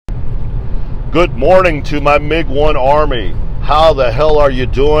Good morning to my MiG-1 Army. How the hell are you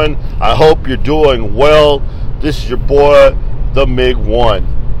doing? I hope you're doing well. This is your boy, the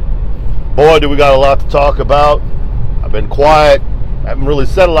MiG-1. Boy, do we got a lot to talk about. I've been quiet. I haven't really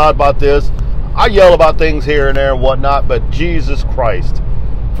said a lot about this. I yell about things here and there and whatnot, but Jesus Christ,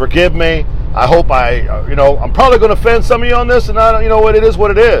 forgive me. I hope I'm probably going to offend some of you on this, and what it is,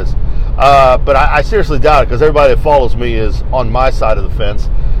 what it is. But I seriously doubt it, because everybody that follows me is on my side of the fence.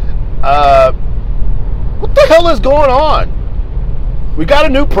 What the hell is going on? We got a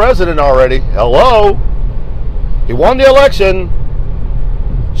new president already. Hello? He won the election.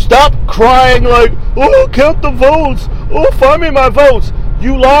 Stop crying like, oh, count the votes. Oh, find me my votes.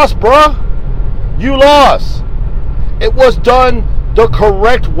 You lost, bruh. You lost. It was done the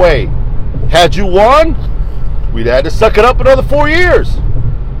correct way. Had you won, we'd had to suck it up another 4 years.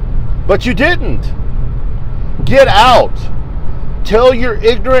 But you didn't. Get out. Tell your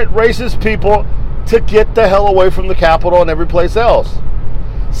ignorant, racist people to get the hell away from the Capitol and every place else.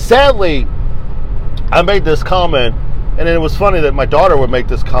 Sadly, I made this comment, and it was funny that my daughter would make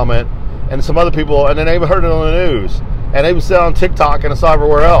this comment, and some other people, and then they heard it on the news, and they would say it on TikTok, and I saw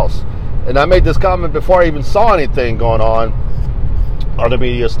everywhere else. And I made this comment before I even saw anything going on the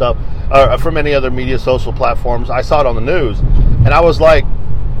media stuff, from any other media social platforms. I saw it on the news, and I was like,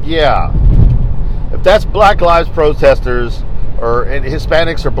 yeah, if that's Black Lives protesters, or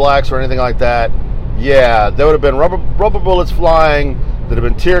Hispanics or blacks or anything like that, yeah, there would have been rubber bullets flying, there'd have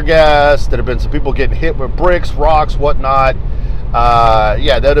been tear gas, there'd have been some people getting hit with bricks, rocks, whatnot.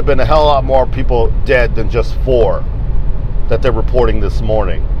 There'd have been a hell of a lot more people dead than just 4 that they're reporting this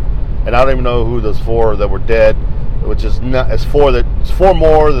morning. And I don't even know who those 4 that were dead, which is not, it's 4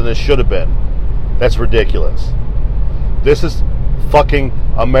 more than it should have been. That's ridiculous. This is fucking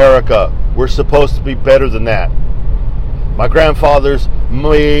America. We're supposed to be better than that. My grandfathers,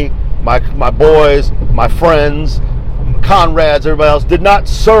 me, my boys, my friends, comrades, everybody else did not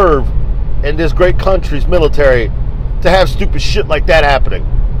serve in this great country's military to have stupid shit like that happening.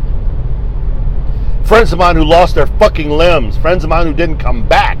 Friends of mine who lost their fucking limbs, friends of mine who didn't come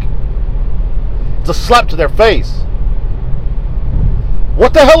back. It's a slap to their face.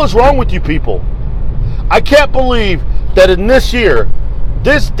 What the hell is wrong with you people? I can't believe that in this year,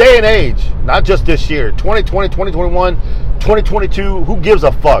 this day and age, not just this year, 2020, 2021, 2022, who gives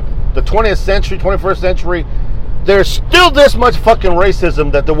a fuck? The 20th century, 21st century, there's still this much fucking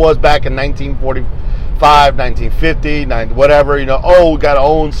racism that there was back in 1945, 1950, whatever, oh, we got to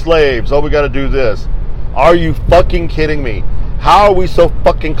own slaves, oh, we got to do this. Are you fucking kidding me? How are we so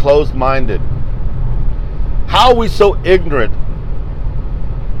fucking closed-minded? How are we so ignorant?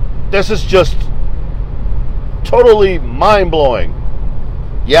 This is just totally mind-blowing.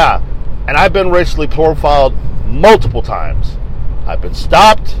 Yeah, and I've been racially profiled multiple times. I've been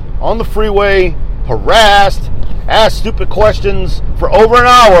stopped on the freeway, harassed, asked stupid questions for over an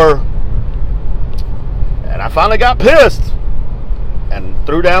hour, and I finally got pissed and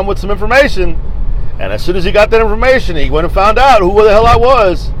threw down with some information. And as soon as he got that information, he went and found out who the hell I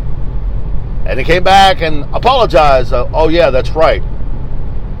was, and he came back and apologized. Oh yeah, that's right.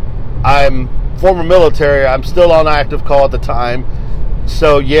 I'm former military. I'm still on active call at the time.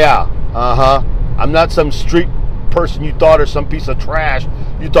 So yeah, I'm not some street person you thought, or some piece of trash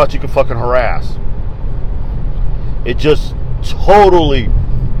you thought you could fucking harass. It just totally,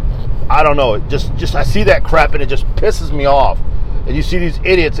 I don't know, it just I see that crap and it just pisses me off. And you see these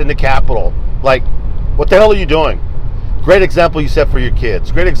idiots in the Capitol, like, what the hell are you doing? Great example you set for your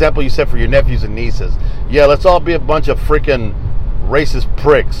kids. Great example you set for your nephews and nieces. Yeah, let's all be a bunch of freaking racist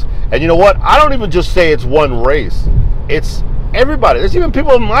pricks. And you know what? I don't even just say it's one race. It's everybody. There's even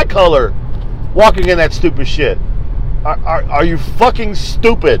people of my color walking in that stupid shit. Are you fucking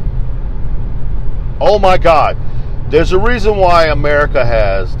stupid? Oh my God. There's a reason why America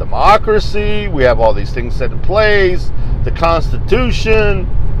has democracy. We have all these things set in place. The Constitution.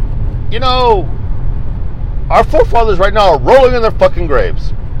 Our forefathers right now are rolling in their fucking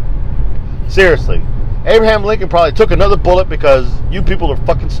graves. Seriously. Abraham Lincoln probably took another bullet because you people are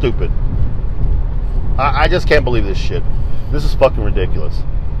fucking stupid. I just can't believe this shit. This is fucking ridiculous.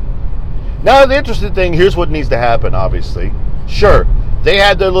 Now, the interesting thing, here's what needs to happen, obviously. Sure, they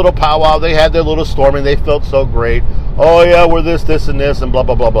had their little powwow, they had their little storming, they felt so great. Oh yeah, we're this, and this, and blah,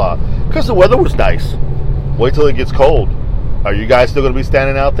 blah, blah, blah. Because the weather was nice. Wait till it gets cold. Are you guys still going to be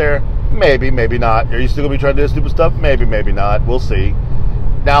standing out there? Maybe, maybe not. Are you still going to be trying to do stupid stuff? Maybe, maybe not. We'll see.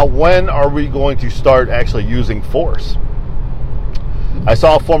 Now, when are we going to start actually using force? I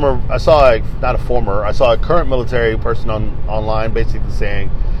saw a current military person online basically saying,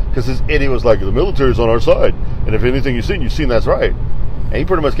 because this idiot was like, the military's on our side, and if anything you've seen that's right. And he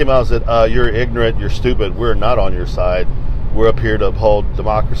pretty much came out and said, you're ignorant, you're stupid, we're not on your side. We're up here to uphold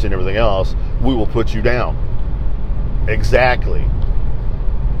democracy and everything else. We will put you down. Exactly.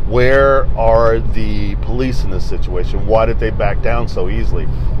 Where are the police in this situation? Why did they back down so easily?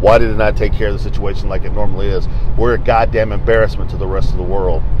 Why did they not take care of the situation like it normally is? We're a goddamn embarrassment to the rest of the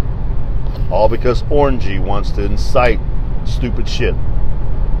world. All because Orangey wants to incite stupid shit.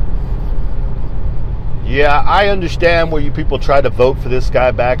 Yeah, I understand where you people tried to vote for this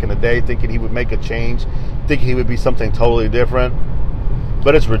guy back in the day, thinking he would make a change, thinking he would be something totally different.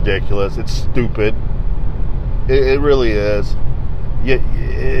 But it's ridiculous. It's stupid. It really is.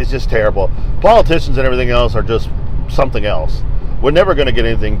 It's just terrible. Politicians and everything else are just something else. We're never going to get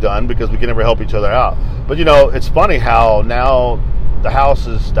anything done because we can never help each other out. But, it's funny how now the House,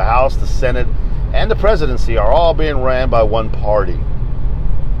 the Senate, and the presidency are all being ran by one party.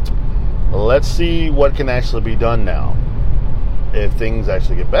 Let's see what can actually be done now. If things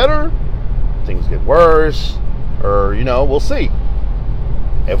actually get better, things get worse, or, we'll see.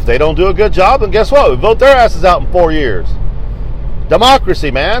 If they don't do a good job, then guess what? We vote their asses out in 4 years. Democracy,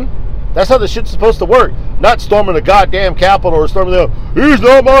 man. That's how the shit's supposed to work. Not storming the goddamn Capitol or storming the... He's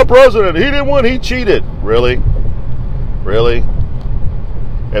not my president. He didn't win. He cheated. Really? Really?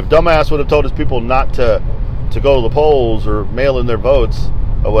 If dumbass would have told his people not to go to the polls or mail in their votes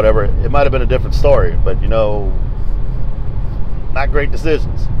or whatever, it might have been a different story. But, not great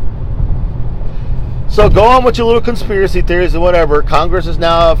decisions. So go on with your little conspiracy theories and whatever. Congress has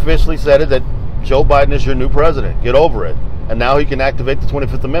now officially said it that Joe Biden is your new president. Get over it. And now he can activate the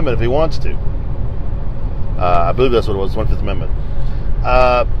 25th Amendment if he wants to. I believe that's what it was, 25th Amendment.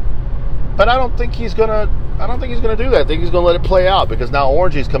 But I don't think he's gonna do that. I think he's gonna let it play out because now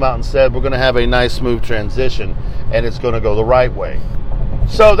Orangey's come out and said we're gonna have a nice, smooth transition, and it's gonna go the right way.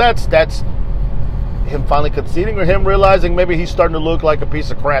 So that's him finally conceding, or him realizing maybe he's starting to look like a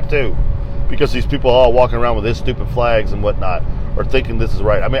piece of crap too, because these people are all walking around with his stupid flags and whatnot, or thinking this is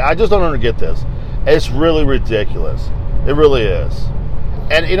right. I mean, I just don't get this. It's really ridiculous. It really is.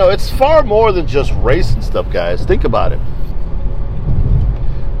 And, it's far more than just race and stuff, guys. Think about it.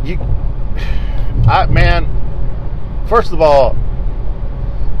 First of all,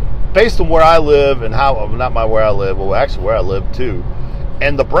 based on where I live and where I live too,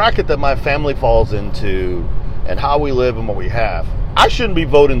 and the bracket that my family falls into and how we live and what we have, I shouldn't be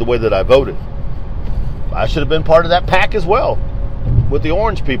voting the way that I voted. I should have been part of that pack as well with the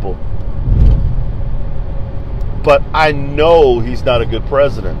orange people. But I know he's not a good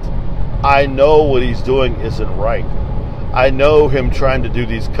president. I know what he's doing isn't right. I know him trying to do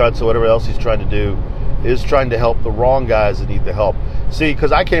these cuts or whatever else he's trying to do is trying to help the wrong guys that need the help. See,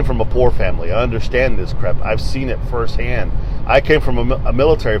 because I came from a poor family. I understand this crap. I've seen it firsthand. I came from a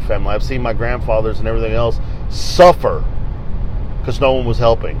military family. I've seen my grandfathers and everything else suffer because no one was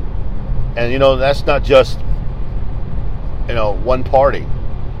helping. And, that's not just, one party.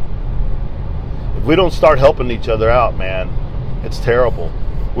 If we don't start helping each other out, man, it's terrible.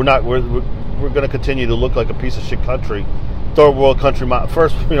 We're going to continue to look like a piece of shit country, third world country.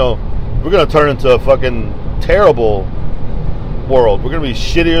 First, we're going to turn into a fucking terrible world. We're going to be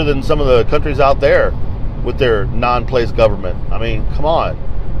shittier than some of the countries out there with their non-place government. I mean, come on.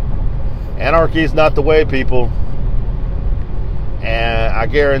 Anarchy is not the way, people. And I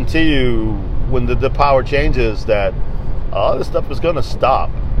guarantee you, when the power changes, that all this stuff is going to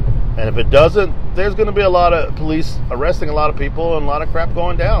stop. And if it doesn't, there's going to be a lot of police arresting a lot of people and a lot of crap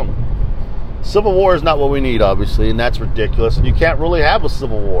going down. Civil war is not what we need, obviously, and that's ridiculous. And you can't really have a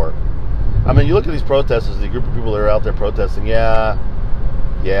civil war. I mean, you look at these protesters, the group of people that are out there protesting. Yeah,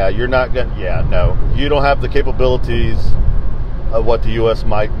 you're not going to... Yeah, no. You don't have the capabilities of what the U.S.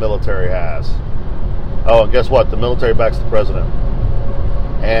 military has. Oh, and guess what? The military backs the president.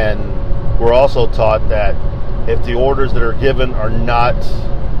 And we're also taught that if the orders that are given are not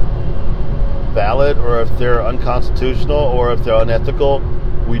valid, or if they're unconstitutional, or if they're unethical,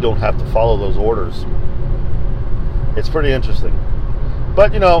 we don't have to follow those orders. It's pretty interesting.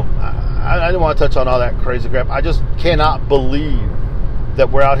 But, I didn't want to touch on all that crazy crap. I just cannot believe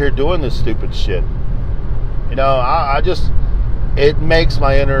that we're out here doing this stupid shit. It makes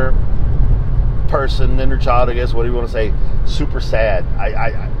my inner child, I guess, what do you want to say, super sad.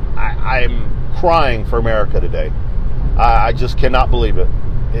 I'm crying for America today. I just cannot believe it.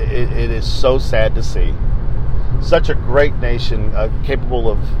 It is so sad to see. Such a great nation, capable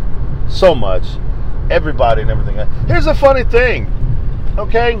of so much. Everybody and everything. Here's a funny thing.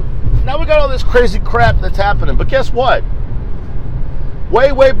 Okay? Now we got all this crazy crap that's happening. But guess what?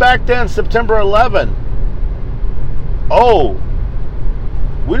 Way back then, September 11. Oh,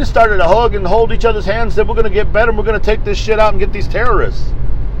 We just started to hug and hold each other's hands, said we're going to get better and we're going to take this shit out and get these terrorists.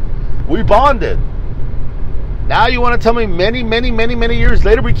 We bonded. Now you want to tell me many, many, many, many years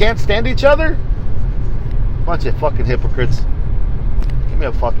later we can't stand each other? Bunch of fucking hypocrites. Give me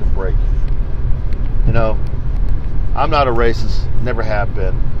a fucking break. You know, I'm not a racist. Never have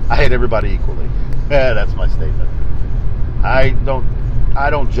been. I hate everybody equally. Yeah, that's my statement. I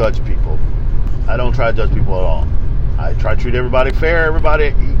don't judge people. I don't try to judge people at all. I try to treat everybody fair,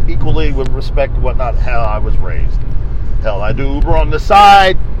 everybody equally with respect and whatnot. Hell, I was raised. Hell, I do Uber on the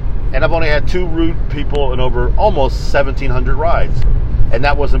side, and I've only had 2 rude people in over almost 1,700 rides. And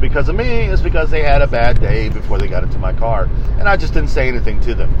that wasn't because of me, it's because they had a bad day before they got into my car. And I just didn't say anything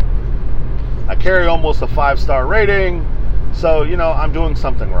to them. I carry almost a 5-star rating, so, you know, I'm doing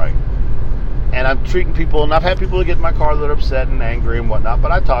something right. And I'm treating people, and I've had people that get in my car that are upset and angry and whatnot,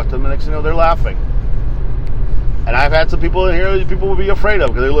 but I talk to them, and next thing you know, they're laughing. And I've had some people in here that people will be afraid of,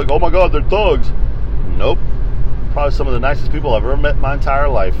 because they're like, oh my God, they're thugs. Nope. Probably some of the nicest people I've ever met in my entire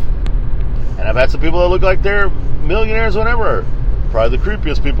life. And I've had some people that look like they're millionaires, whatever. Probably the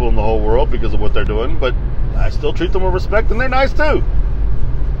creepiest people in the whole world because of what they're doing, but I still treat them with respect, and they're nice too.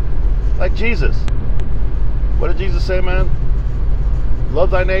 Like Jesus. What did Jesus say, man? Love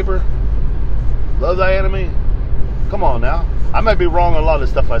thy neighbor. Love thy enemy. Come on now. I might be wrong on a lot of the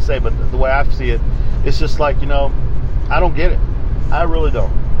stuff I say, but the way I see it, it's just like, you know, I don't get it. I really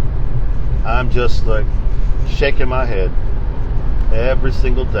don't. I'm just like shaking my head. Every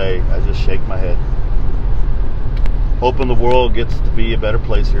single day, I just shake my head. Hoping the world gets to be a better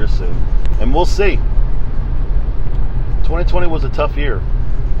place here soon. And we'll see. 2020 was a tough year.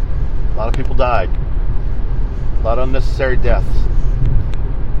 A lot of people died. A lot of unnecessary deaths.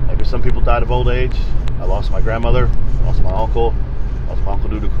 Maybe some people died of old age. I lost my grandmother. I lost my uncle. I lost my uncle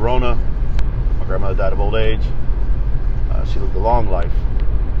due to corona. My grandmother died of old age. She lived a long life.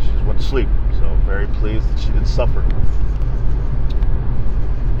 She just went to sleep. So I'm very pleased that she didn't suffer.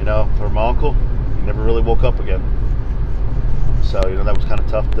 You know, for my uncle, he never really woke up again. So, you know, that was kind of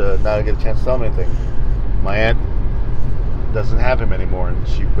tough to not get a chance to tell him anything. My aunt doesn't have him anymore, and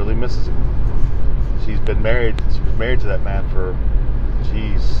she really misses him. She's been married. She was married to that man for,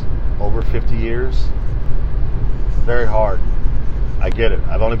 geez, over 50 years. Very hard. I get it.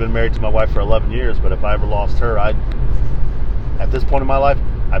 I've only been married to my wife for 11 years, but if I ever lost her, at this point in my life,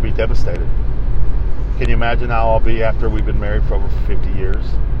 I'd be devastated. Can you imagine how I'll be after we've been married for over 50 years?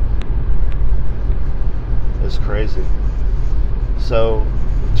 It's crazy. So,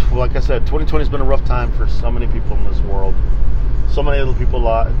 like I said, 2020 has been a rough time for so many people in this world. So many other people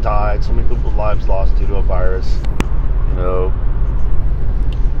died. So many people's lives lost due to a virus. You know,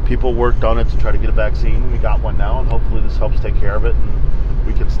 people worked on it to try to get a vaccine. We got one now, and hopefully this helps take care of it, and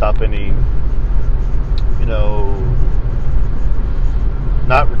we can stop any, you know,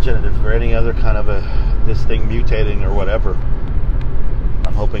 not regenerative or any other kind of this thing mutating or whatever.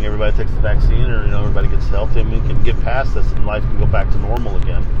 I'm hoping everybody takes the vaccine, or, you know, everybody gets healthy and we can get past this and life can go back to normal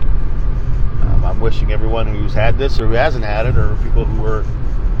again. I'm wishing everyone who's had this or who hasn't had it, or people who are,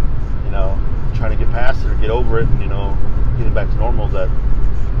 you know, trying to get past it or get over it and, you know, getting back to normal, that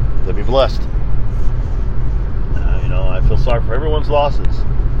they'll be blessed. You know, I feel sorry for everyone's losses.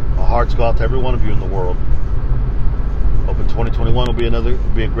 My hearts go out to every one of you in the world. Hoping 2021 will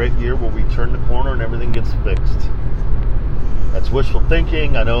be a great year where we turn the corner and everything gets fixed. That's wishful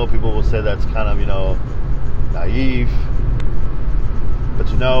thinking. I know people will say that's kind of, you know, naive. But,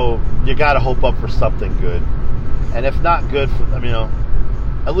 you know, you got to hope up for something good. And if not good, you know,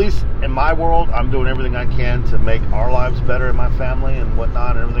 at least in my world, I'm doing everything I can to make our lives better in my family and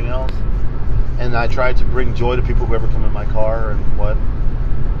whatnot and everything else. And I try to bring joy to people who ever come in my car and or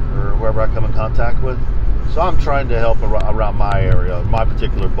whoever I come in contact with. So I'm trying to help around my area, my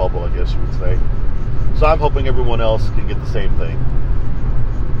particular bubble, I guess you would say. So I'm hoping everyone else can get the same thing.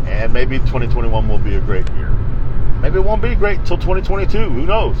 And maybe 2021 will be a great year. Maybe it won't be great until 2022. Who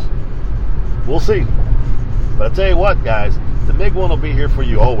knows? We'll see. But I tell you what, guys, the big one will be here for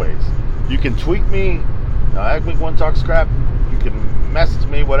you always. You can tweet me, Ag1 Talks Crap. You can message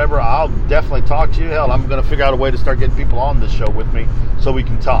me, whatever. I'll definitely talk to you. Hell, I'm going to figure out a way to start getting people on this show with me so we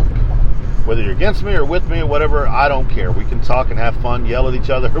can talk. Whether you're against me or with me or whatever, I don't care. We can talk and have fun, yell at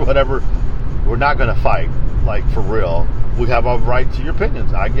each other or whatever. We're not going to fight, like, for real. We have a right to your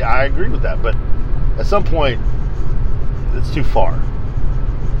opinions. I agree with that. But at some point, it's too far.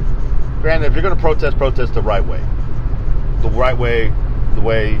 Granted, if you're going to protest the right way. The right way, the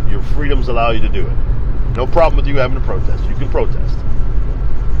way your freedoms allow you to do it. No problem with you having to protest. You can protest.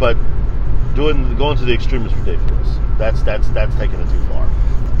 But going to the extreme is ridiculous. That's taking it too far.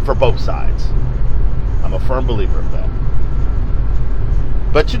 For both sides. I'm a firm believer of that.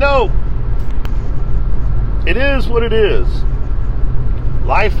 But it is what it is.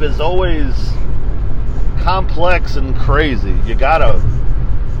 Life is always complex and crazy. You gotta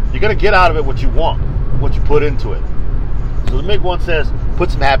get out of it what you want, what you put into it. So the MiG-1 says,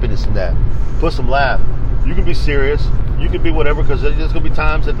 put some happiness in that. Put some laugh. You can be serious. You can be whatever, because there's going to be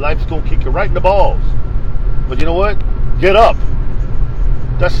times that life's going to kick you right in the balls. But you know what? Get up.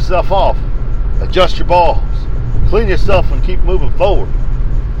 Dust yourself off. Adjust your balls. Clean yourself and keep moving forward.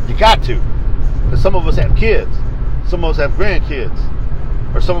 You got to. Because some of us have kids. Some of us have grandkids.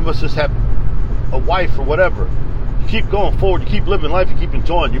 Or some of us just have a wife or whatever. You keep going forward. You keep living life. You keep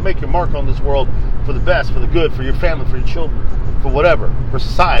enjoying. You make your mark on this world for the best, for the good, for your family, for your children, for whatever, for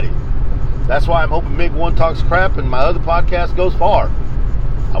society. That's why I'm hoping MiG-1 Talks Crap and my other podcast goes far.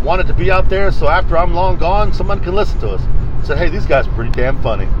 I want it to be out there so after I'm long gone, someone can listen to us. Say, hey, these guys are pretty damn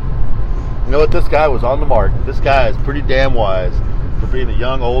funny. You know what? This guy was on the mark. This guy is pretty damn wise for being a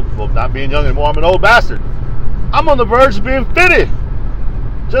young, old, well, not being young anymore. I'm an old bastard. I'm on the verge of being 50.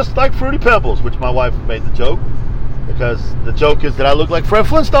 Just like Fruity Pebbles, which my wife made the joke. Because the joke is that I look like Fred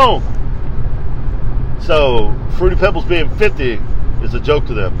Flintstone. So, Fruity Pebbles being 50 is a joke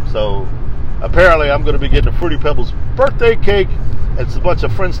to them. So, apparently I'm going to be getting a Fruity Pebbles birthday cake. It's a bunch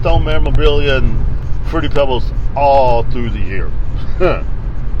of Flintstone memorabilia and Fruity Pebbles all through the year.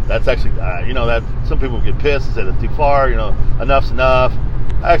 That's actually, that some people get pissed and say it's too far, enough's enough.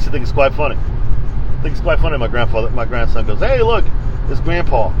 I actually think it's quite funny. I think it's quite funny. My grandson goes, hey, look, it's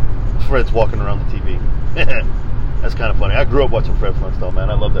Grandpa. Fred's walking around the TV. That's kind of funny. I grew up watching Fred Flintstone, man.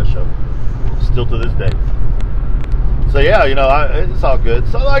 I love that show. Still to this day. So, yeah, it's all good.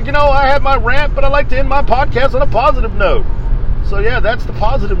 So, I had my rant, but I like to end my podcast on a positive note. So, yeah, that's the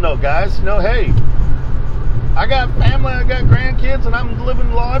positive note, guys. Hey, I got family, I got grandkids, and I'm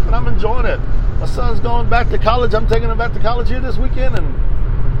living life, and I'm enjoying it. My son's going back to college. I'm taking him back to college here this weekend, and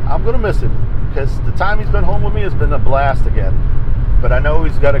I'm going to miss him because the time he's been home with me has been a blast again. But I know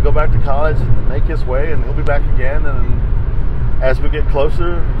he's got to go back to college and make his way, and he'll be back again. And as we get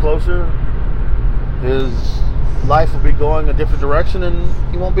closer and closer, his life will be going a different direction,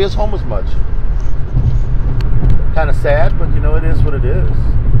 and he won't be as home as much. Kind of sad, but it is what it is.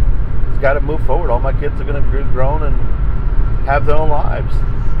 He's got to move forward. All my kids are going to be grown and have their own lives.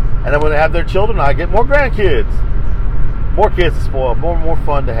 And then when they have their children, I get more grandkids. More kids to spoil, more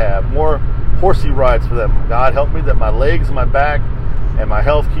fun to have, more horsey rides for them. God help me that my legs and my back and my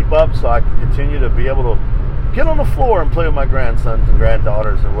health keep up so I can continue to be able to get on the floor and play with my grandsons and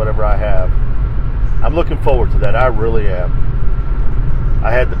granddaughters or whatever I have. I'm looking forward to that. I really am.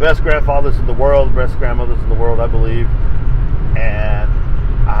 I had the best grandfathers in the world, the best grandmothers in the world, I believe. And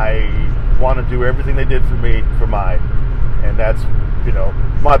I want to do everything they did for me, for mine. And that's,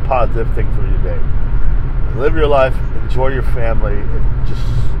 my positive thing for you today. Live your life, enjoy your family, and just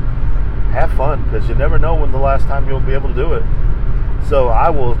have fun, because you never know when the last time you'll be able to do it. So I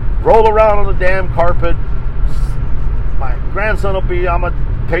will roll around on the damn carpet. My grandson will be, I'm a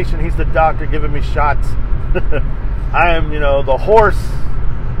patient, he's the doctor giving me shots. I am, the horse.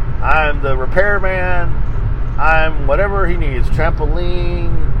 I'm the repairman. I'm whatever he needs.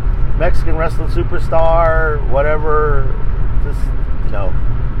 Trampoline, Mexican wrestling superstar, whatever. Just,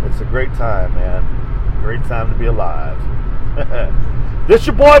 it's a great time, man. Great time to be alive. This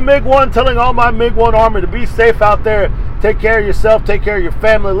your boy MiG-1 telling all my MiG-1 army to be safe out there. Take care of yourself. Take care of your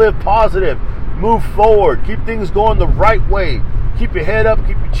family. Live positive. Move forward. Keep things going the right way. Keep your head up.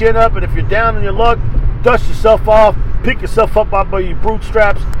 Keep your chin up. And if you're down in your luck, dust yourself off. Pick yourself up by your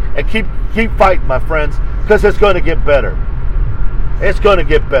bootstraps. And keep fighting, my friends. Because it's going to get better. It's going to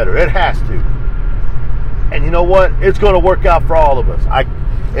get better. It has to. And you know what? It's going to work out for all of us.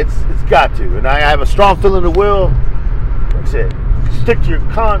 It's got to. And I have a strong feeling it will. That's it. Stick to your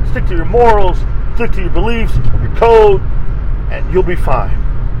morals, stick to your beliefs, your code, and you'll be fine.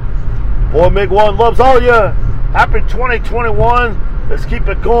 Boy MiG-1 loves all of you. Happy 2021. Let's keep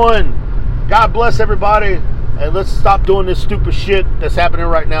it going. God bless everybody, and let's stop doing this stupid shit that's happening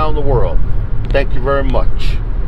right now in the world. Thank you very much.